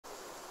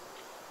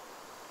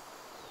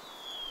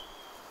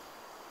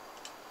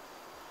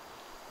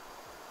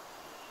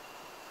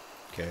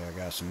Okay, I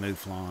got some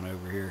Mouflon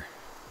over here.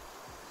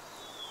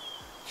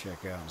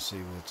 Check out and see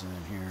what's in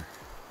here.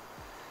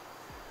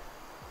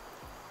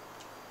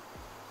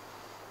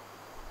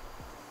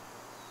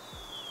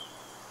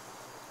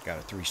 Got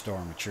a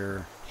 3-star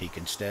mature, he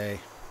can stay.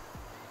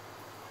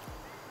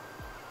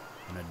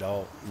 An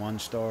adult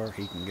 1-star,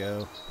 he can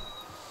go.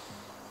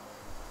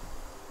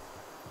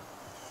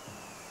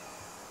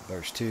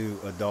 There's 2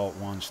 adult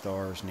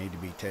 1-stars need to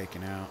be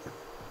taken out.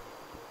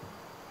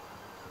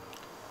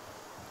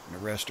 And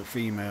the rest are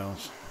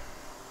females.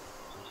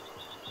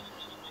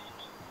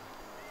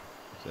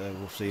 So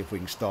we'll see if we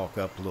can stalk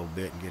up a little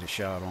bit and get a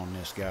shot on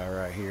this guy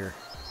right here.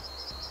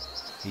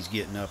 He's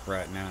getting up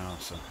right now,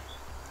 so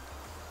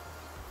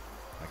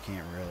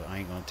I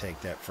ain't gonna take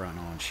that front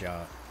on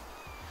shot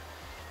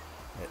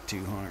at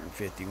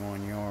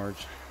 251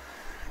 yards.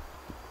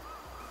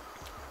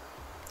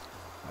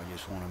 I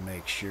just want to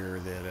make sure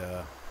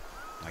that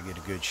I get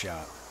a good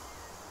shot.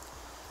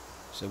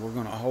 So we're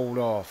gonna hold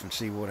off and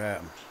see what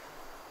happens.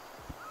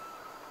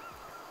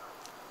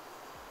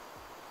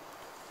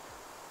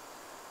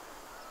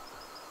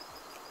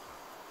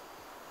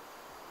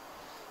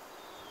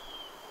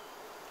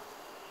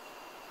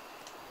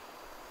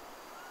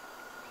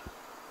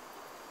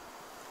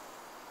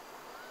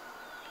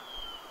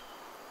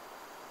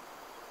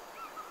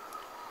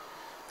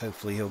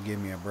 Hopefully he'll give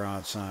me a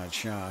broadside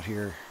shot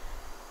here.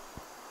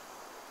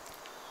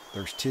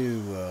 There's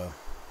 2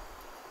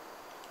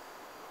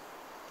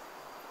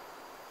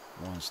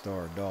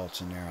 1-star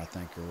adults in there, I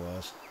think there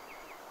was.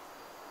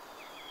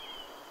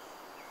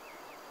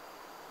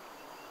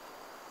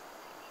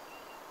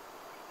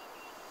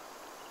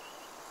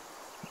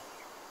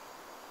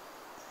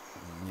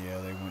 Yeah,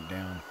 they went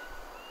down.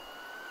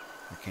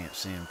 I can't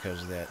see them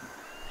because of that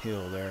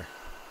hill there.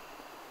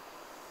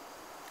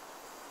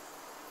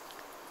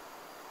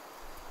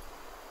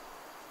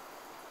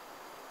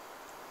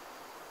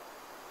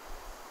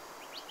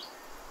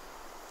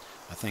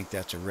 I think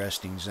that's a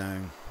resting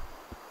zone,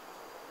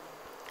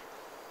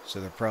 so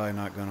they're probably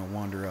not going to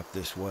wander up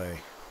this way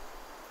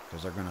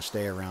because they're going to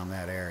stay around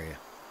that area.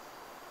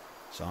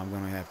 So I'm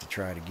going to have to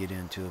try to get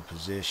into a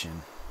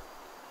position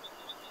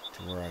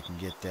to where I can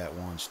get that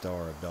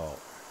 1-star adult.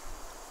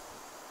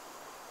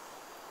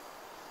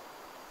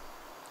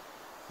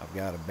 I've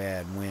got a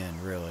bad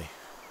wind, really.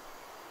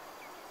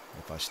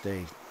 If I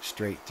stay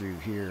straight through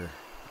here,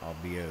 I'll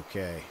be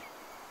okay.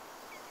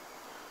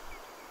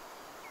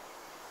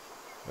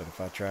 But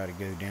if I try to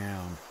go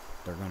down,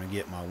 they're going to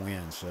get my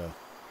wind, so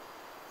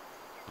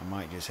I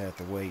might just have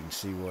to wait and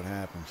see what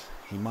happens.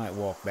 He might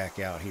walk back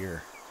out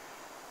here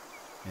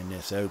in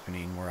this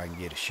opening where I can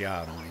get a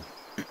shot on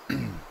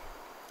him.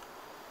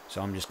 So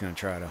I'm just going to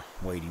try to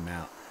wait him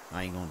out.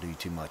 I ain't going to do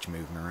too much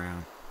moving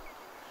around.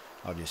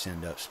 I'll just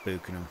end up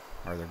spooking them,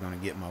 or they're going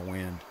to get my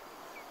wind.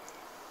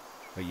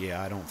 But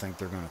yeah, I don't think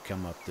they're going to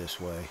come up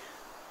this way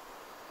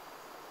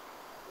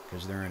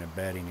because they're in a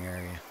bedding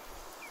area.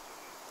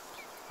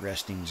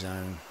 Resting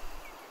zone.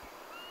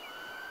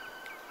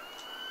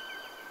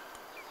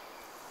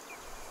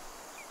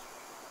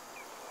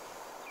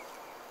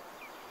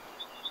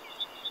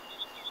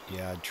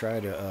 Yeah, I'd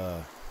try to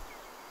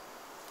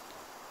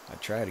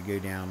go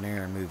down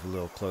there and move a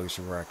little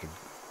closer where I could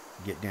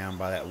get down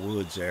by that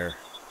woods there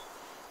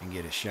and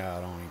get a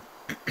shot on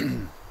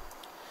him.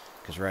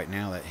 Because right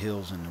now that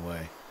hill's in the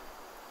way.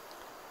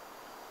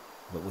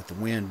 But with the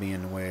wind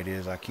being the way it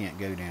is, I can't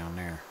go down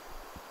there.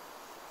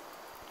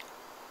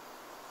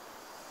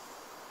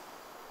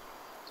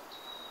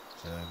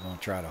 So I'm going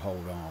to try to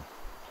hold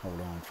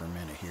on for a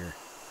minute here.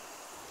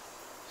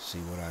 See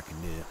what I can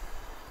do.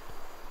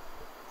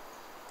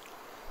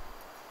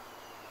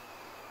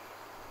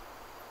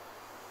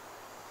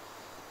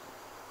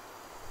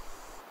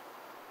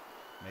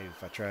 Maybe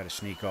if I try to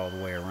sneak all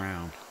the way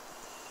around,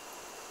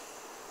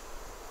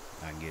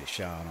 I can get a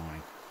shot on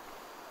him.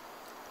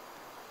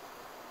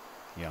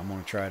 Yeah, I'm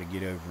going to try to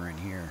get over in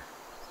here.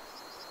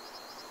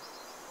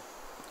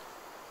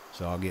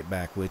 So I'll get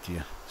back with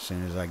you as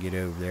soon as I get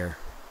over there.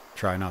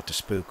 Try not to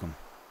spook them.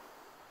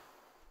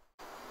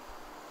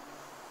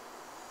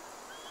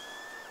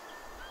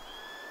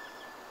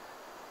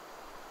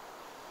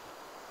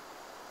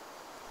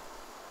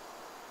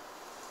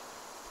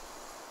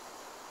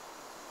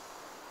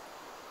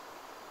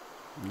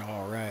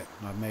 Alright,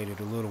 I've made it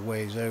a little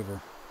ways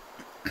over.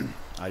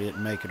 I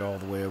didn't make it all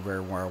the way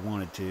over where I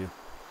wanted to,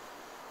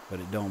 but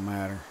it don't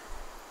matter.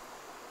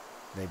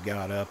 They've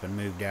got up and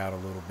moved out a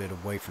little bit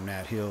away from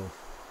that hill.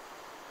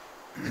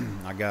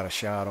 I got a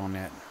shot on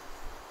that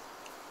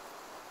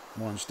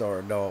 1-star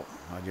adult.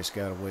 I just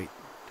gotta wait.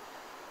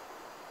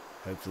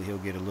 Hopefully he'll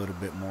get a little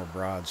bit more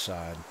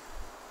broadside.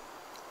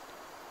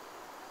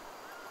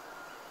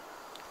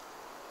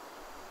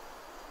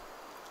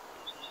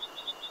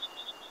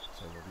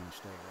 So we're gonna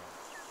stay right.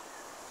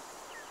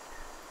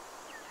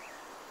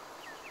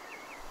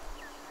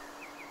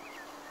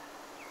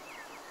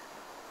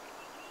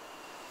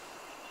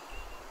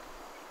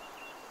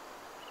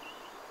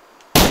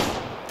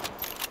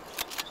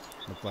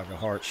 Looked like a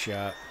heart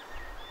shot.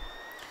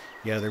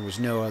 Yeah, there was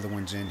no other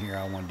ones in here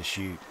I wanted to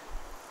shoot.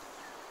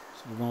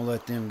 So we're going to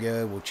let them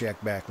go. We'll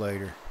check back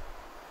later.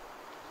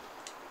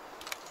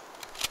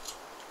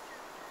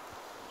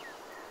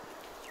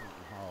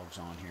 Hogs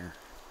on here.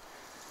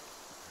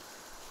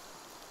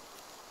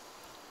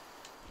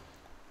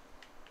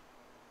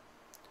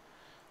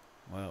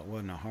 Well, it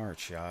wasn't a hard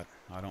shot.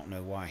 I don't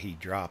know why he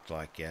dropped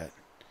like that.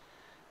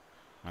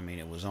 I mean,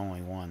 it was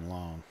only one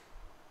long.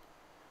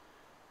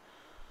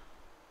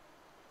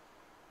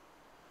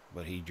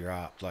 But he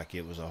dropped like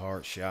it was a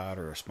heart shot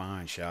or a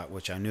spine shot,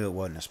 which I knew it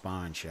wasn't a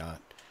spine shot.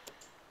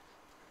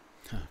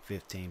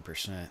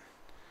 15%.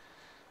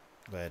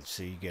 Glad to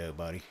see you go,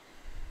 buddy.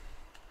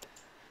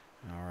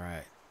 All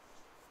right.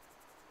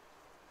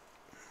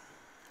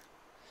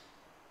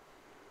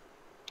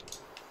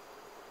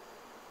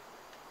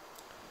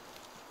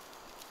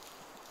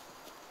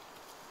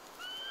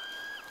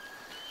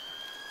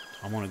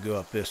 I want to go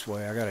up this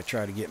way. I got to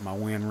try to get my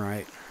wind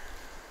right.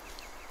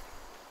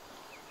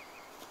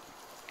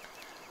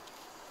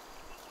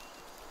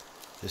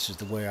 This is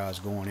the way I was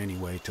going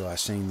anyway till I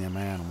seen them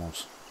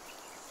animals.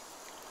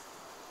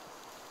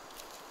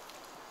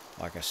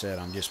 Like I said,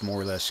 I'm just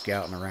more or less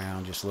scouting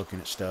around, just looking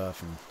at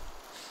stuff and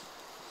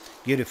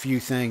get a few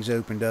things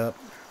opened up.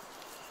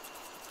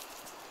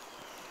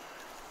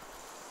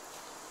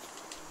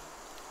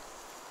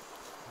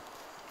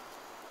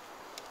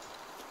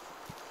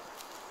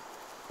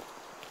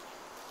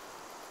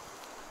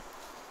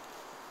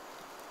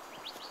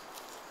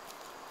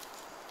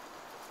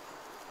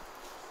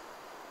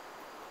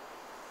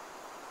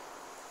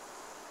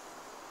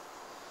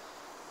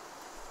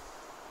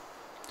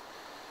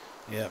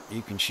 Yep,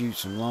 you can shoot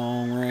some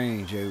long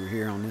range over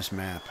here on this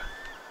map.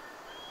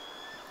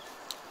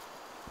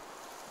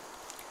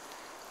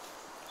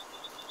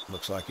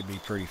 Looks like it'd be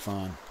pretty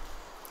fun.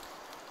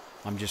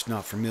 I'm just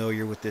not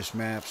familiar with this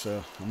map,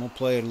 so I'm going to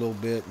play it a little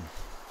bit and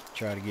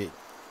try to get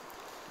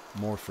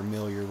more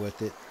familiar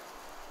with it.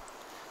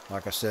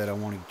 Like I said, I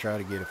want to try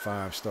to get a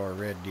 5-star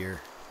red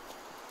deer.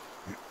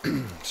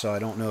 So I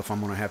don't know if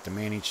I'm going to have to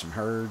manage some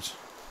herds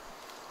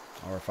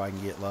or if I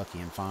can get lucky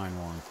and find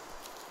one.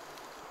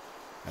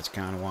 That's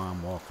kind of why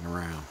I'm walking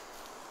around.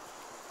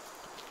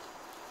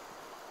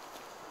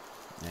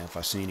 Now if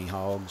I see any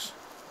hogs,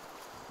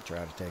 I'll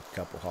try to take a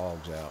couple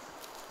hogs out.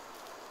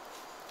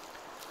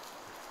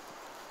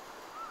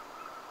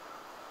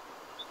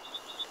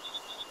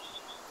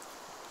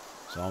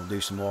 So I'll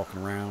do some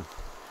walking around.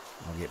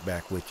 I'll get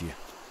back with you.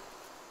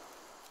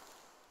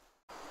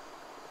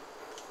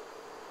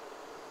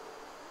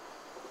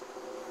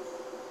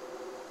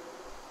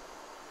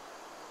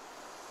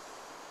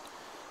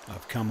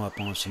 I've come up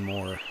on some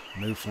more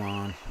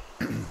Mouflon.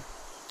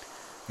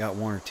 Got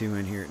one or two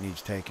in here that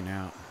needs taken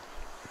out.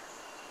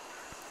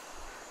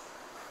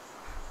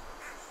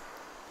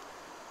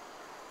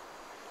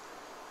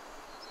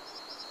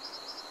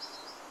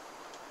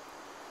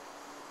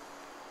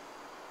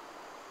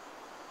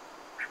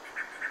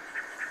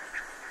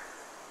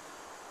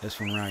 This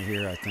one right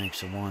here I think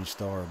is a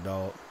 1-star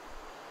adult.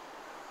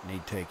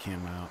 Need to take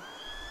him out.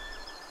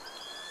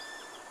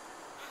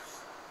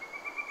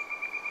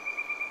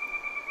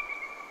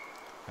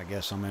 I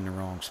guess I'm in the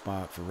wrong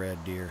spot for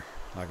red deer.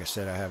 Like I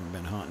said, I haven't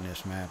been hunting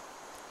this map.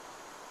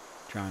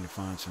 Trying to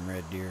find some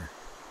red deer.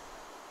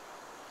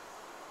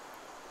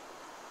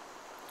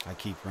 I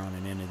keep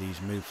running into these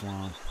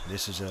Mouflon.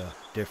 This is a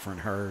different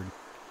herd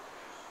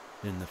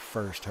than the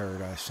first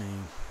herd I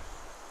seen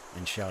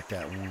and shot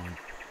that one.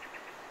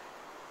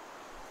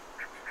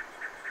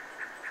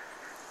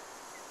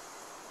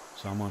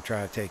 So I'm going to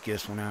try to take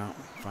this one out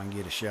if I can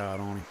get a shot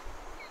on him.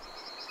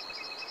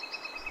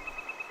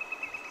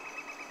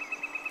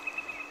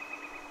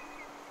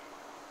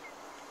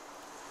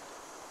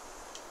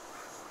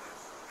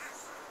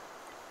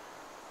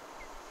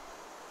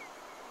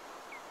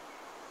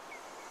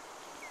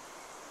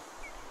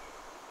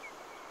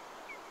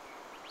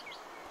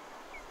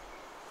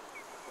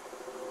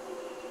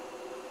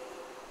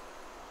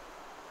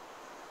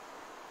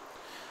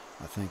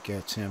 I think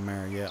that's him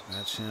there. Yep,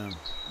 that's him.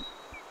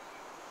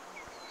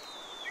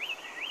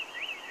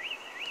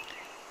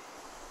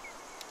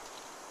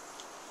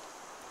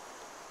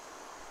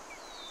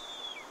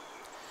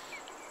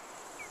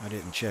 I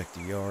didn't check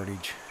the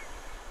yardage,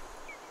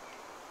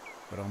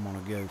 but I'm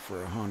going to go for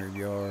 100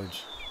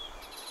 yards.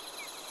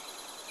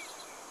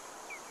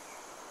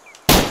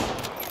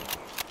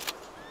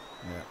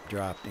 Yep,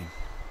 dropped him.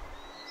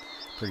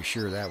 Pretty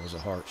sure that was a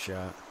heart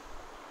shot.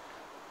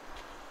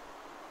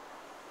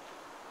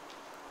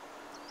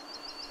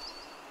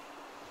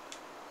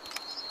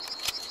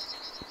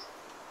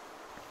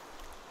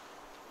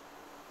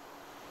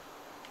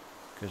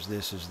 Because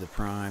this is the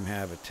prime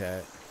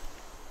habitat.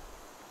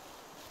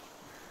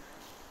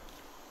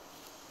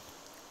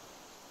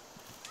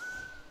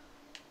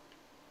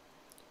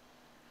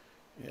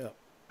 Yep,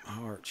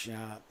 heart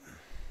shot.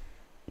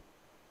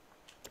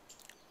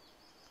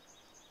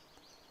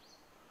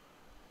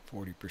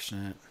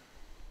 %40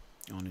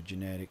 on the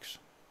genetics.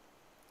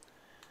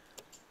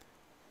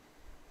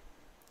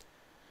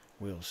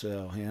 We'll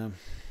sell him.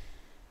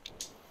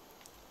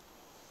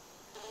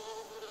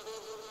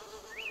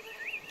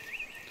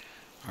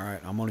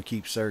 Alright, I'm going to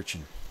keep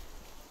searching.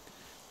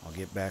 I'll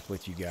get back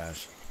with you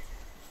guys.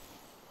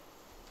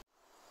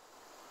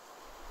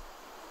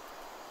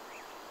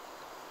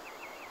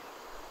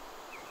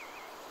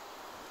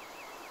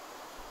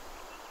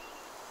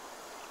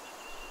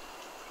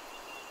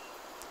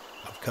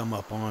 I've come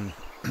up on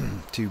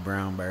 2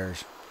 brown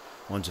bears.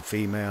 One's a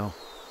female.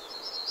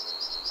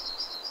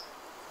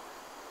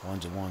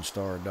 One's a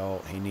 1-star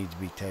adult. He needs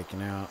to be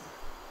taken out.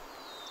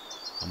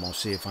 I'm going to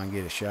see if I can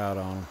get a shot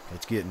on him.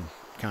 It's getting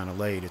kind of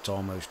late. It's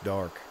almost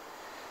dark.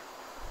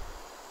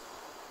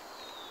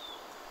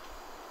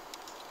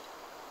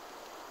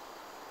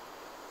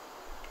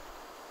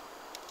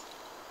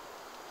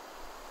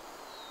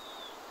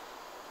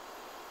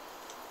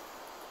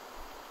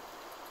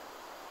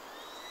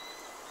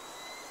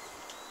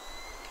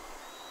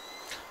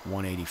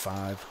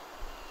 $185.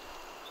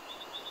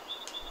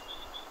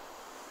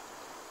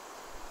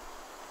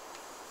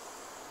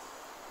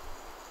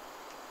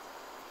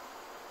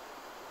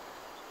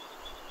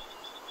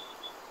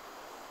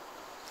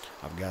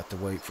 I've got to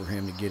wait for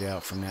him to get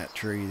out from that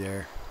tree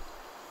there.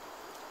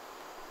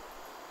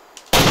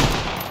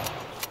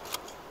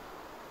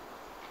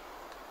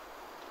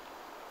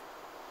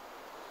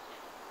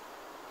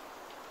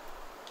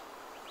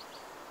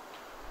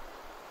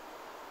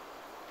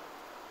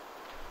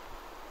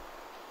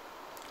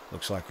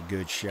 Looks like a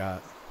good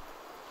shot.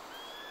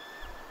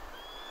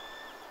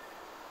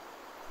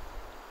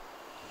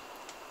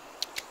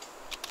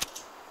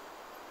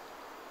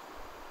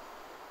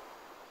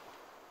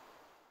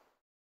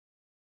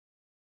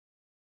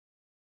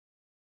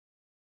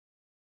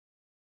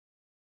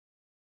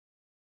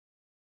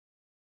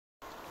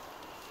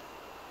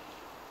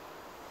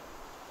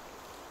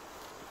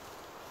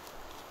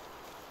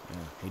 Yeah,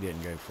 he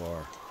didn't go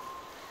far.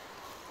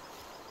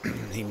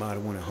 He might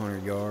have went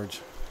 100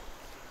 yards.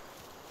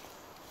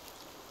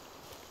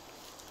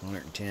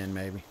 110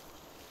 maybe.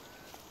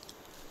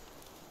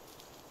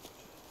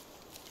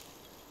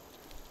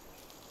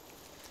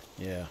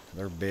 Yeah,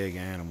 they're big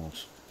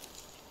animals.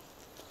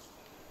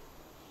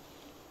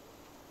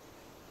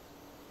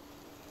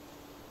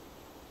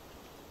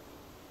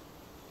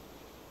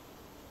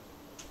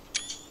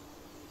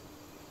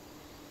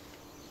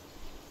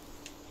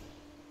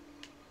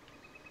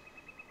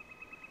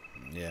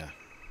 Yeah.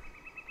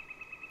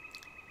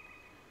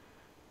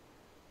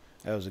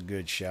 That was a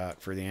good shot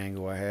for the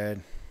angle I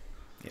had.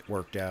 It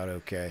worked out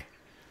okay.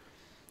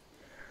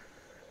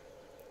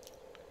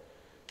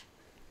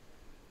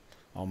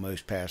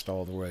 Almost passed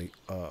all the way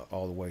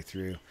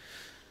through.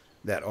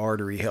 That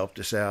artery helped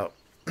us out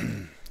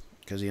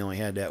because he only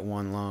had that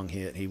one lung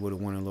hit. He would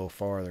have went a little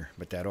farther,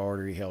 but that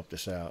artery helped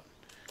us out.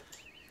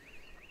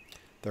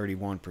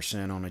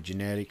 31% on the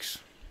genetics.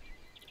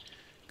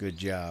 Good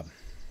job.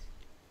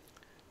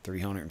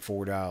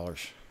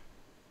 $304.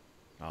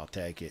 I'll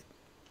take it.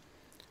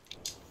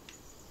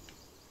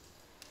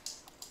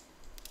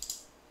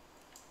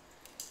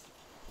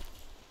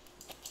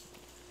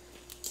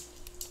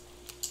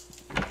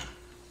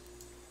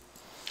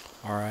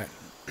 Alright,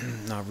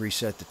 I've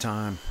reset the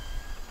time.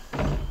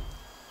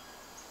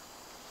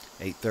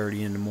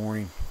 8:30 in the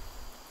morning.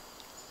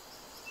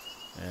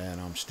 And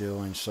I'm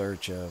still in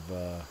search of,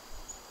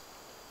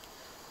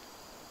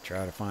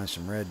 try to find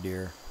some red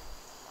deer.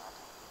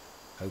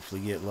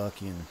 Hopefully get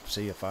lucky and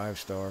see a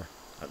 5-star,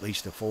 at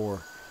least a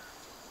 4.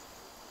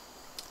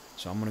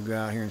 So I'm going to go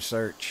out here and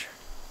search.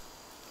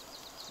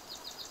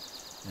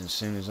 And as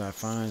soon as I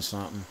find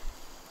something,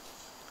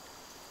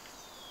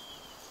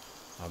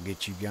 I'll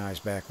get you guys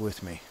back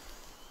with me.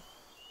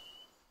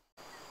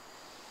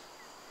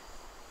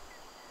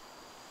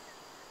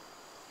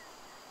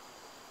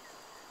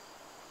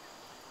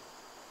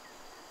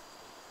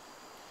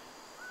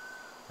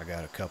 I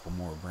got a couple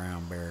more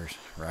brown bears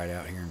right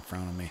out here in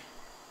front of me.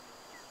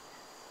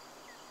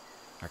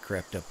 I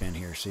crept up in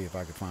here to see if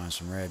I could find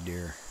some red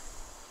deer.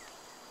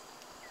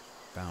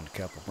 Found a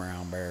couple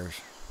brown bears.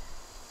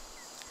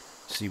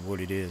 See what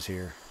it is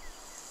here.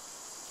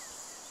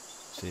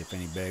 See if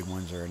any big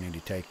ones or I need to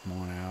take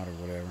one out or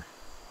whatever.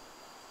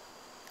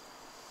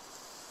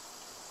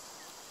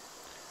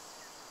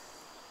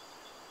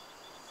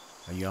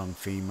 A young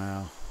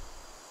female.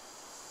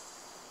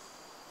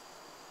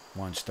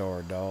 1-star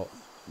adult.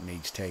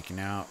 Needs taken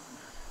out.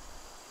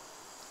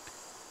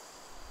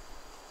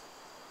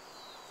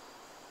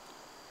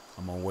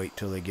 I'm going to wait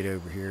till they get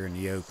over here in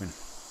the open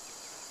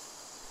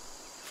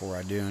before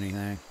I do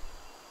anything.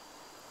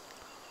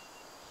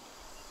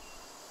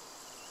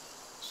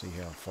 See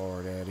how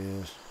far that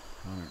is.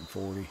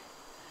 140.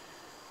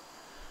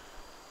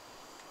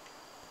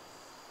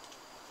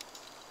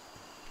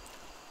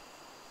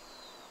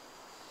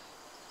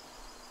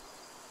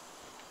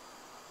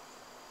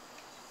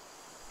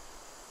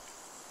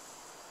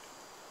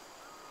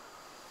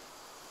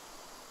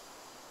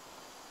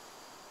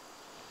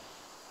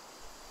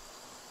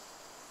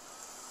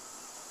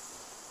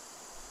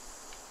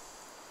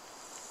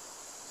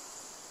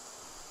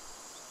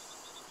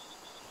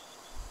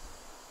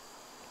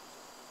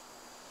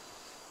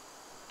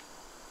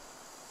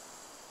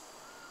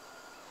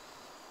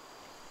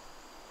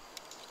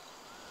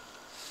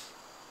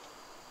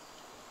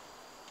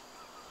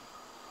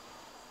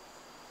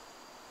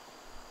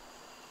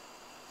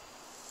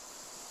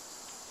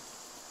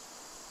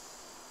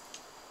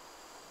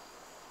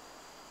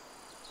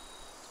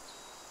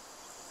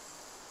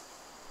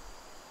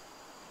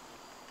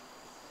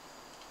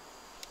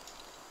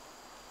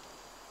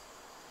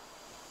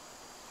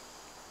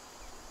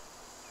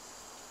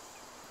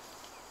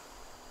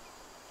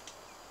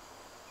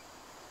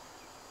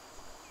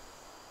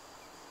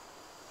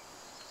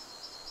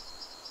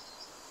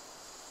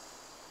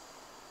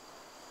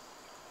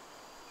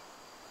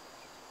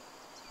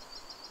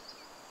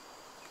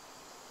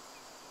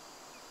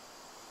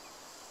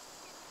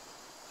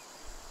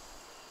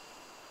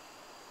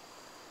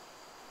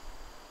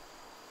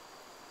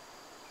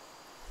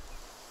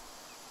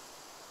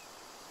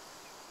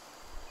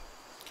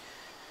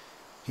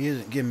 He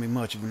isn't giving me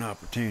much of an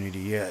opportunity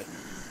yet.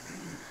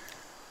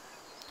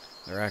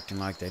 They're acting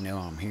like they know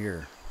I'm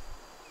here.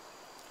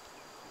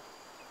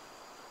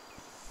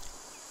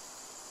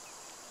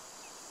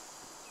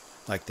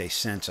 Like they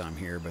sense I'm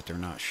here, but they're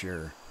not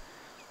sure.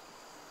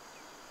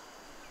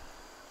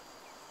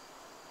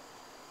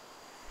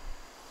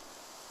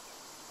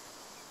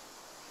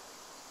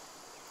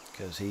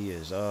 Because he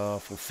is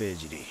awful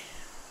fidgety.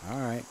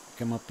 Alright,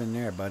 come up in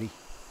there, buddy.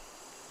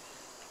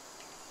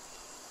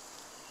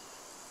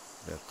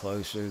 The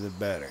closer the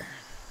better.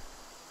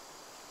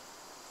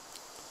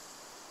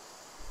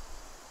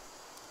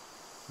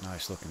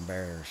 Nice looking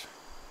bears.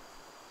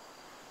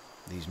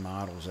 These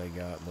models they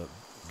got look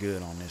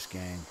good on this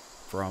game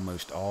for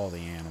almost all the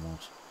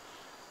animals.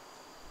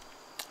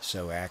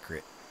 So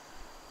accurate.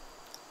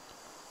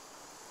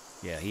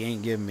 Yeah, he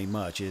ain't giving me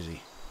much, is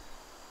he?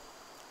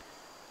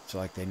 It's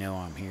like they know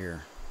I'm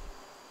here.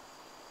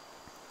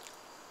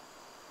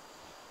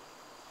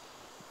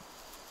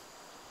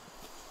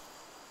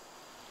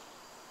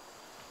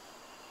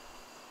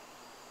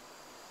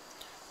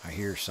 I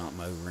hear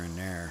something over in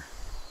there.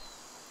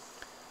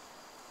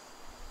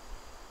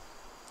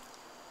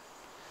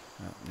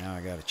 Oh, now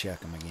I gotta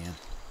check him again.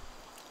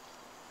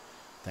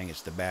 I think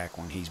it's the back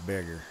one. He's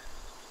bigger.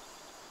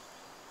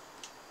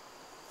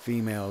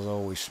 Female's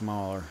always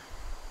smaller.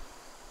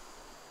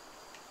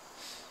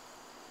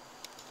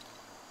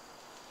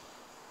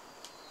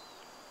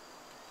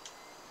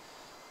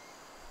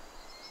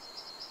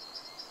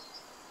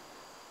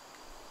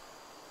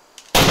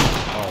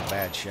 Oh,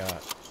 bad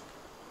shot.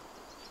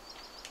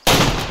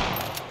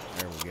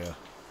 There we go.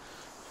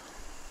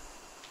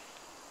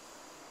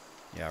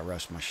 Yeah, I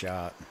rushed my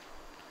shot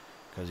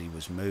because he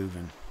was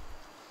moving.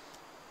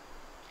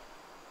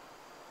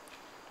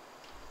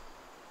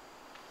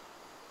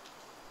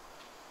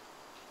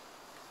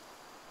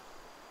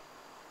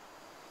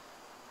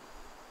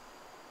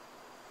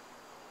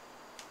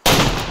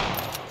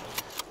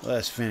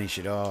 Let's finish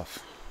it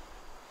off.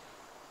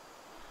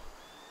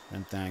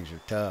 Them things are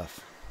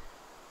tough.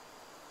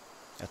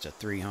 That's a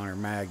 300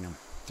 Magnum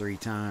 3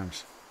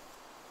 times.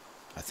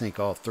 I think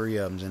all 3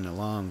 of them's in the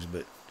lungs,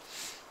 but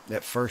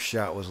that first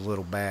shot was a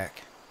little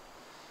back.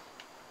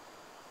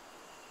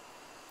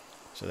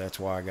 So that's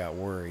why I got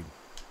worried.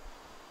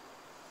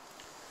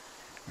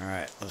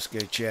 Alright, let's go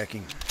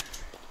checking.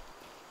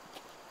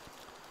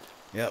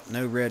 Yep,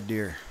 no red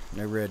deer.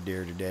 No red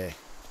deer today.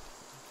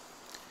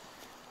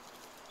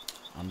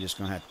 I'm just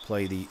going to have to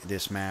play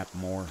this map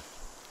more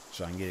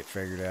so I can get it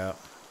figured out.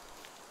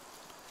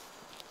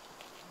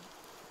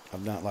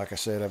 I've done, like I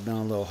said, I've done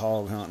a little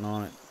hog hunting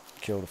on it.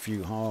 Killed a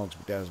few hogs,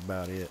 but that was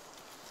about it.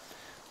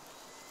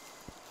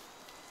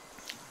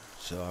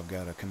 So I've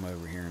got to come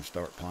over here and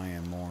start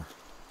playing more.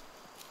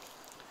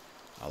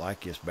 I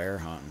like this bear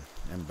hunting.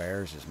 Them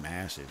bears is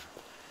massive.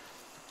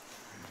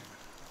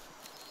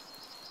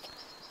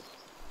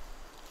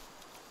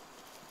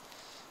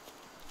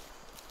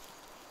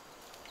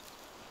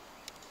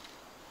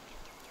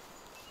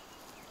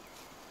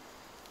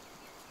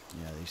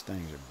 Yeah, these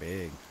things are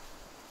big.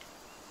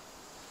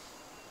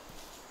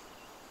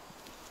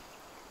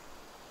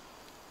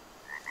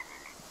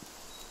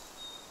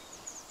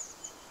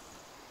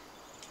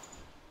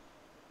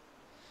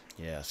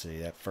 Yeah, see,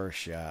 that first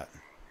shot,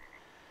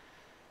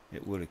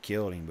 it would have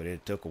killed him, but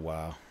it took a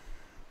while.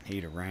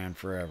 He'd have ran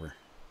forever.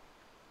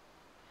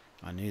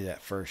 I knew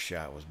that first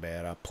shot was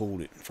bad. I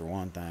pulled it, for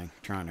one thing,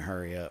 trying to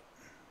hurry up.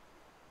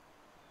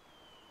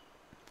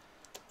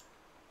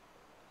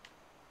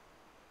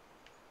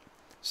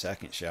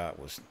 Second shot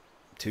was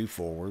too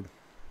forward.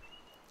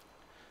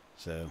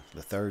 So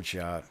the third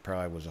shot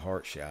probably was a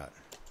heart shot.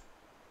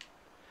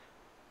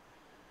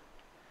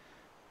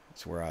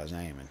 That's where I was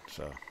aiming,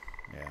 so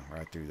yeah,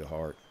 right through the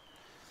heart.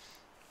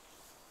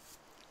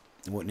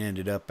 It wouldn't have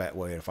ended up that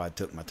way if I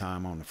took my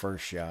time on the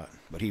first shot.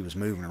 But he was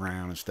moving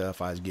around and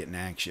stuff. I was getting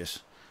anxious.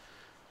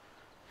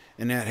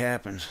 And that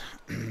happens.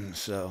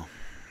 So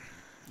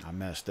I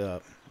messed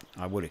up.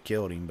 I would have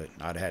killed him, but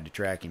I'd have had to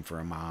track him for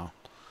a mile.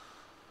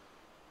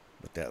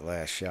 But that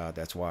last shot,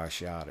 that's why I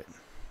shot it.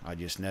 I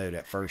just know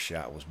that first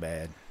shot was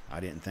bad. I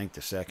didn't think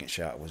the second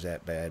shot was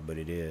that bad, but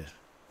it is.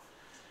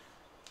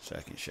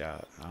 Second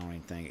shot, I don't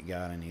even think it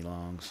got any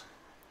lungs.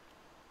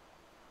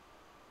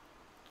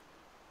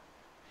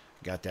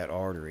 Got that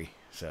artery,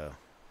 so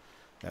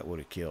that would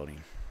have killed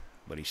him.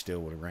 But he still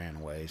would have ran a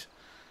ways.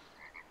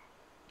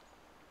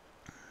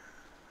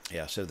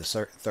 Yeah, so the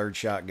third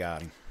shot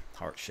got him.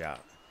 Heart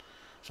shot.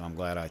 So I'm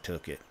glad I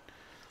took it.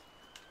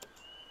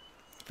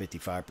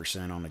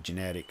 55% on the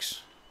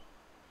genetics.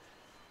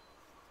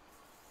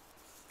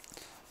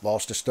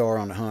 Lost a star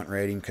on the hunt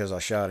rating because I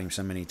shot him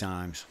so many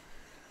times.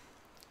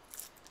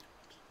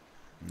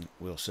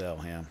 We'll sell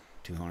him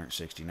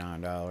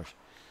 $269.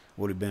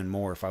 Would have been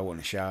more if I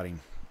wouldn't have shot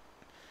him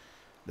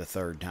the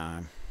third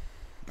time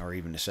or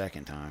even the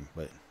second time,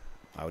 but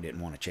I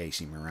didn't want to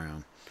chase him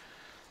around.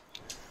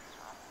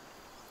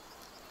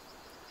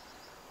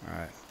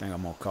 Alright, I think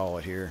I'm going to call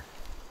it here.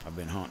 I've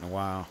been hunting a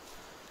while.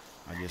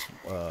 I just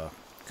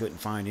couldn't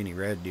find any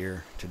red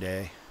deer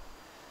today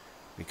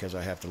because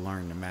I have to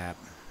learn the map.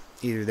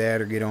 Either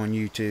that or get on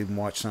YouTube and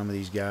watch some of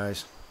these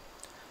guys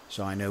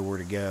so I know where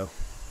to go.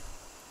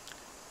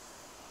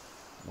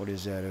 What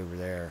is that over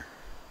there?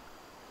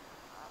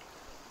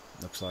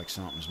 Looks like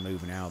something's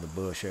moving out of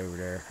the bush over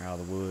there, out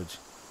of the woods.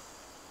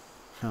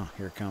 Huh,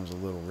 here comes a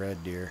little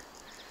red deer.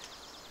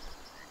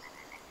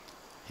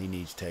 He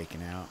needs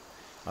taken out.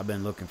 I've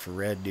been looking for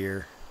red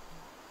deer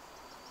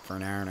for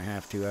an hour and a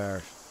half, 2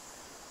 hours.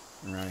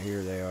 And right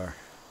here they are.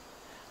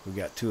 We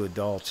got 2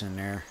 adults in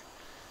there.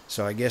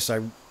 So I guess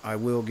I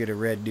will get a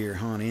red deer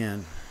hunt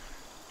in,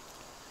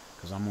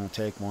 because I'm going to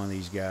take one of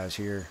these guys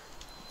here.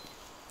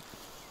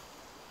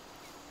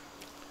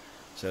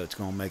 So it's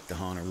going to make the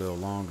hunt a little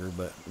longer,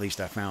 but at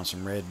least I found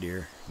some red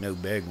deer. No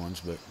big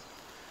ones, but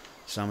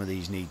some of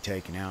these need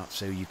taken out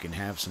so you can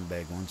have some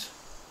big ones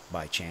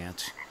by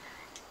chance.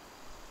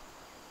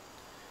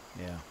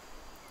 Yeah.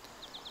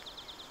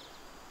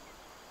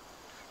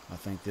 I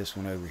think this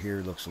one over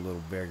here looks a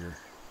little bigger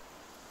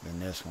than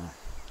this one.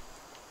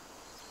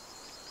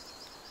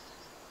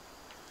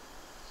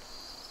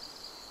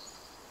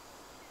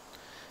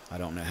 I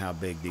don't know how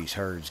big these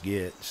herds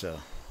get, so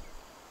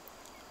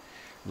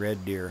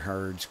red deer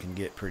herds can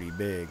get pretty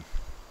big,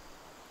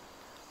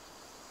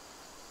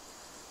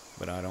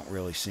 but I don't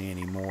really see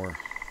any more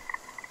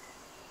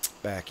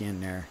back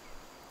in there.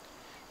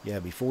 Yeah,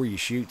 before you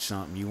shoot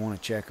something, you want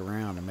to check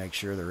around and make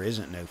sure there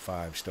isn't no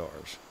 5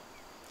 stars.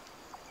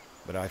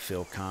 But I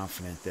feel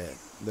confident that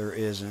there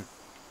isn't.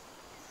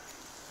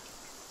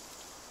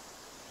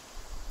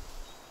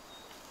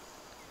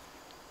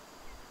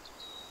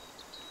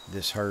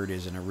 This herd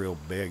isn't a real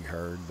big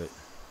herd, but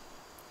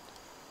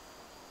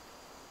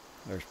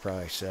there's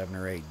probably 7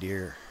 or 8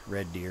 deer,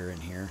 red deer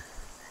in here.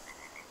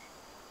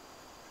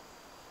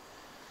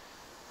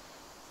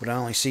 But I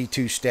only see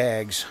 2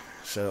 stags,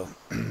 so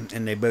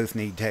and they both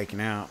need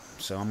taken out,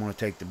 so I'm going to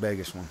take the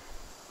biggest one.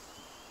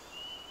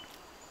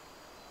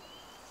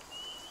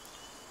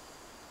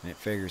 And it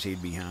figures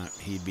he'd be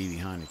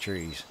behind the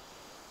trees,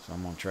 so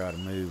I'm going to try to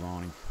move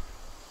on him.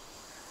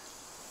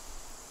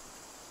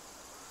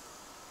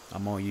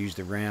 I'm going to use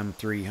the Ram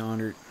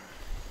 300.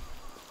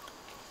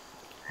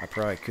 I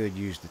probably could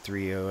use the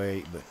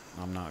 308, but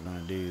I'm not going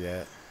to do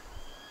that.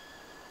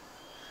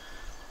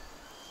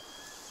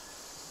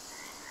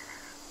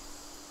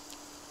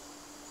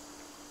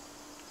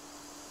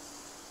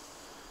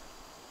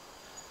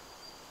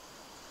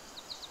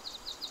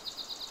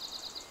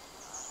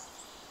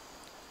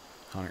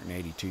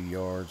 $182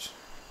 yards.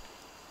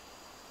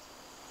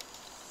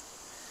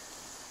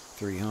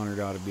 300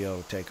 ought to be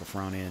able to take a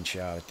front end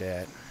shot at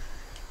that.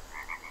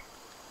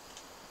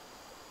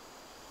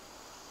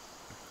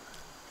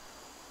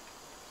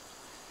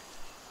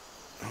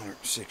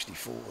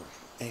 $164.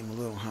 Aim a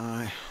little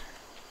high.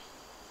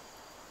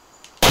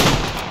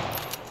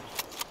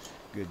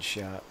 Good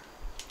shot.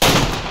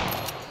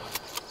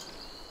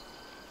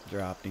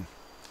 Dropped him.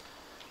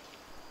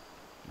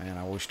 Man,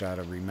 I wished I'd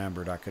have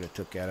remembered. I could have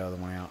took that other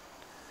one out.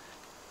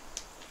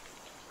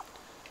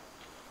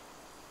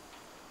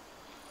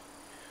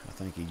 I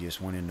think he just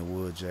went in the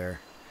woods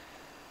there,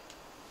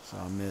 so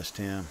I missed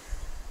him.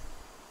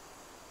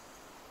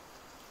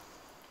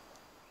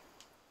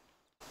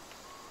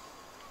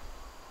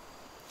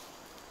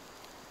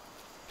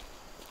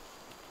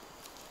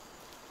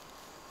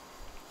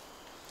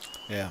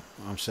 Yeah,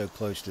 I'm so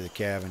close to the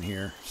cabin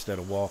here. Instead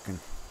of walking,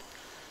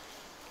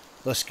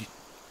 let's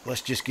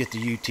just get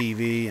the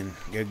UTV and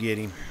go get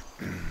him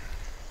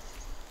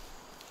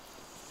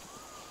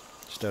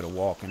instead of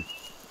walking.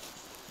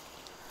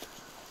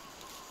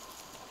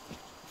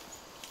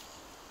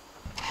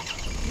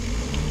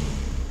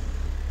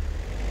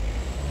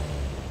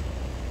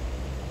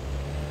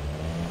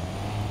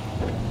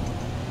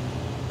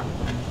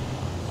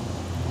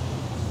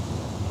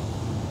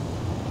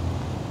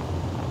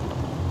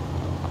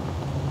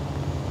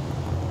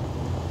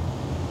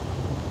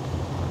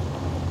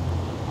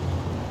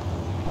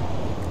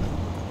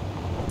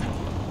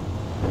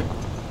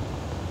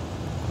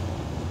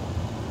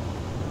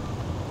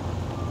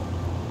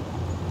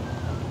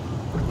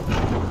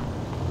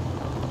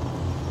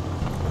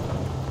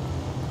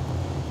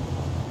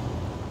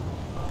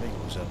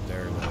 Up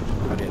there,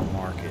 but I didn't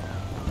mark it.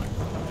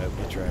 Nope,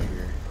 it's right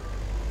here.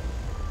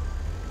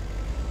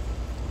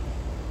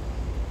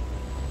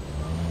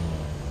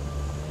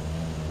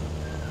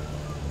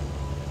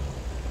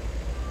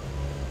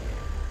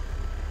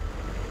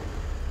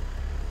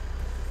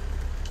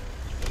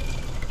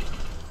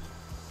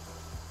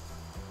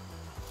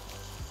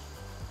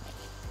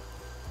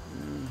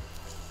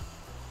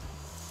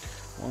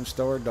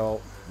 One-star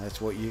adult. That's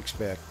what you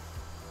expect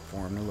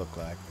for him to look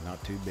like.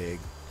 Not too big.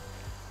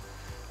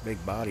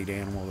 Big bodied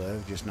animal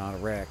though, just not a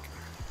wreck.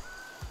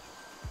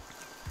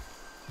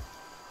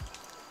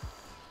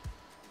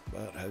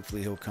 But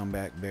hopefully he'll come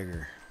back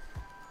bigger.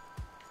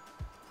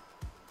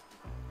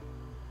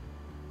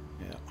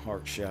 Yeah,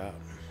 heart shot.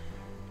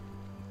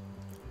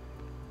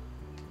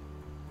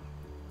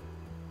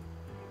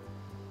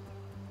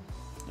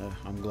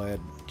 I'm glad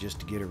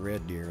just to get a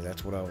red deer.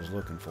 That's what I was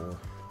looking for.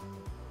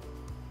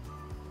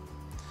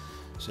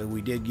 So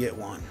we did get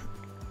one.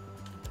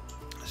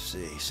 Let's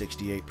see,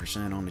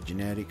 68% on the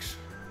genetics.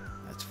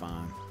 That's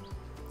fine.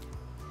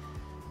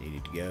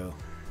 Needed to go.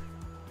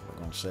 We're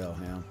gonna sell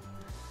him.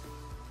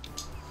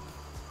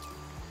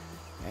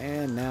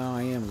 And now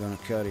I am gonna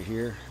cut it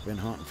here. Been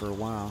hunting for a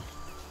while,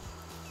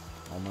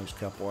 almost a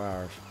couple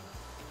hours,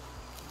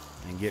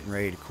 and getting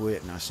ready to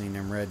quit. And I seen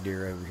them red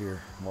deer over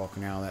here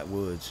walking out of that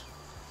woods.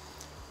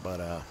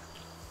 But I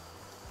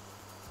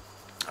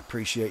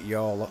appreciate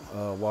y'all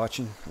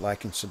watching,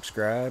 like and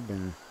subscribe,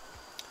 and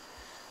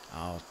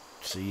I'll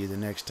see you the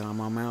next time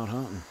I'm out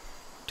hunting.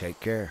 Take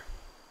care.